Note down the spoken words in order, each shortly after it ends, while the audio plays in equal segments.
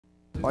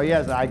Oh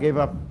yes, I gave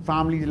up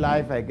family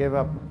life, I gave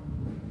up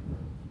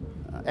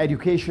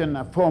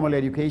education, formal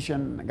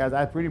education, because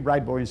I was a pretty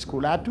bright boy in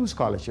school. I had 2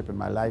 scholarships in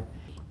my life.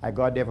 I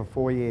got there for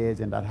 4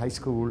 years in that high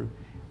school,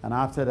 and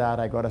after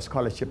that I got a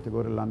scholarship to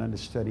go to London to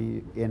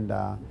study in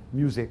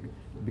music,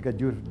 because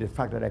due to the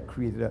fact that I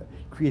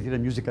created a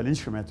musical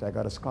instrument, so I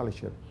got a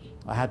scholarship.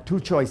 I had 2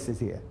 choices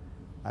here.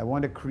 I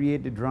want to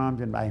create the drums,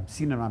 and I've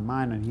seen in my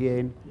mind and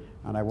hearing,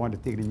 and I want to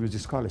take the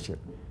music scholarship.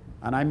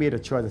 And I made a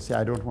choice to say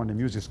I don't want the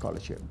music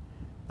scholarship.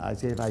 I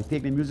said if I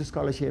take the music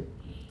scholarship,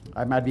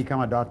 I might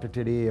become a doctor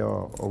today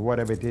or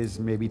whatever it is,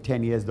 maybe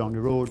 10 years down the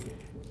road,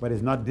 but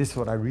it's not this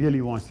what I really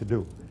want to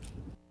do.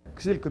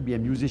 Still could be a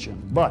musician,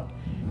 but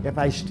if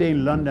I stay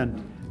in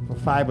London for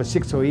 5 or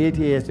 6 or 8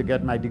 years to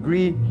get my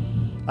degree,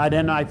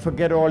 then I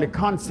forget all the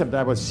concept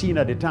I was seeing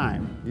at the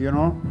time, you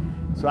know?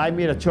 So I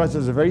made a choice. It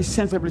was a very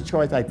sensible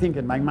choice, I think,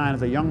 in my mind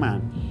as a young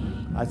man.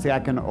 I say I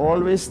can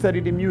always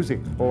study the music,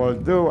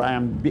 although I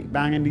am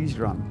banging these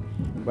drums.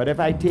 But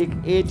if I take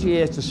 8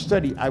 years to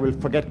study, I will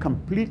forget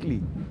completely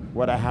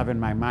what I have in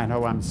my mind,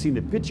 how I'm seeing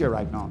the picture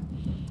right now.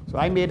 So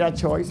I made that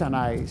choice and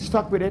I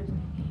stuck with it.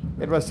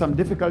 It was some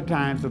difficult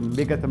times to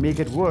make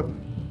it work,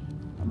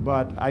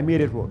 but I made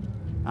it work.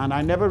 And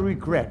I never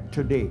regret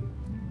today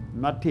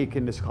not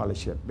taking the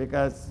scholarship,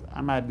 because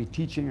I might be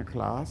teaching a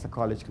class, a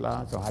college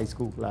class or high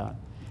school class.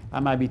 I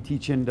might be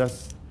teaching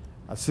just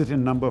a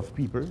certain number of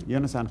people, you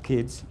understand,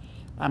 kids.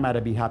 I might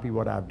be happy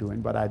what I'm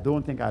doing, but I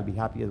don't think I'll be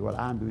happy as what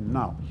I'm doing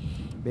now,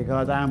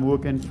 because I'm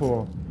working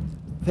for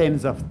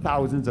tens of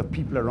thousands of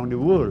people around the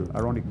world,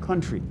 around the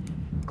country,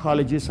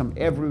 colleges from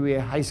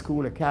everywhere, high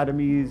school,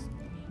 academies,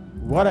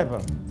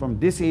 whatever, from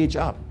this age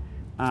up.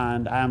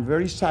 And I'm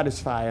very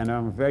satisfied and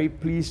I'm very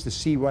pleased to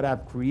see what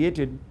I've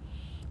created.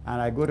 And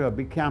I go to a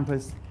big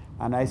campus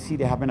and I see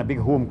they're having a big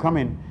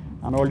homecoming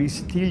and all these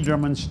steel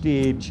drum on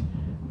stage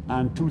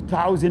and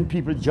 2,000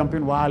 people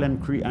jumping wild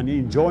and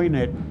enjoying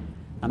it.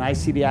 And I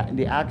see the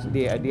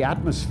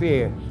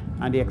atmosphere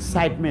and the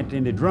excitement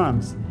in the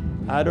drums.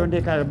 I don't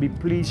think I'll be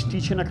pleased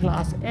teaching a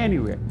class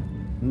anywhere.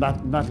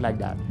 Not like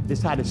that. The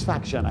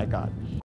satisfaction I got.